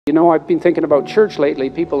You know, I've been thinking about church lately.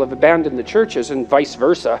 People have abandoned the churches and vice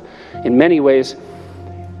versa in many ways.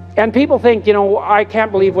 And people think, you know, I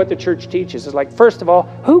can't believe what the church teaches. It's like, first of all,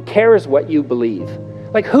 who cares what you believe?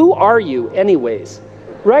 Like, who are you anyways?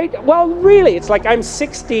 Right? Well, really, it's like I'm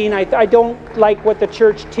 16. I don't like what the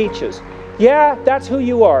church teaches. Yeah, that's who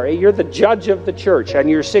you are. You're the judge of the church and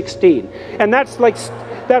you're 16. And that's like,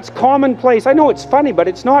 that's commonplace. I know it's funny, but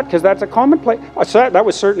it's not, because that's a commonplace. That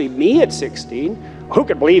was certainly me at 16. Who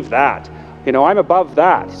could believe that? You know, I'm above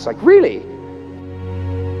that. It's like, really?